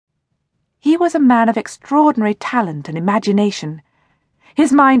He was a man of extraordinary talent and imagination.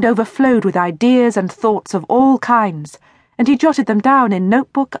 His mind overflowed with ideas and thoughts of all kinds, and he jotted them down in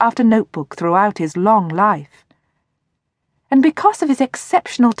notebook after notebook throughout his long life. And because of his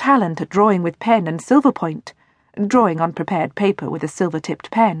exceptional talent at drawing with pen and silver point, drawing on prepared paper with a silver-tipped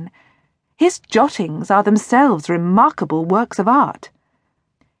pen, his jottings are themselves remarkable works of art.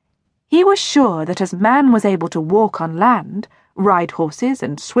 He was sure that as man was able to walk on land, ride horses,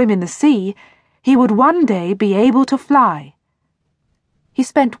 and swim in the sea, he would one day be able to fly. He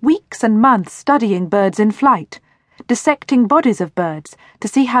spent weeks and months studying birds in flight, dissecting bodies of birds to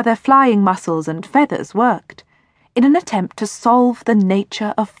see how their flying muscles and feathers worked, in an attempt to solve the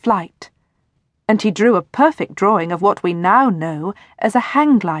nature of flight. And he drew a perfect drawing of what we now know as a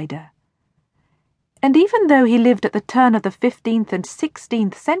hang glider. And even though he lived at the turn of the 15th and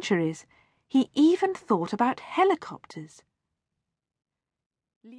 16th centuries, he even thought about helicopters.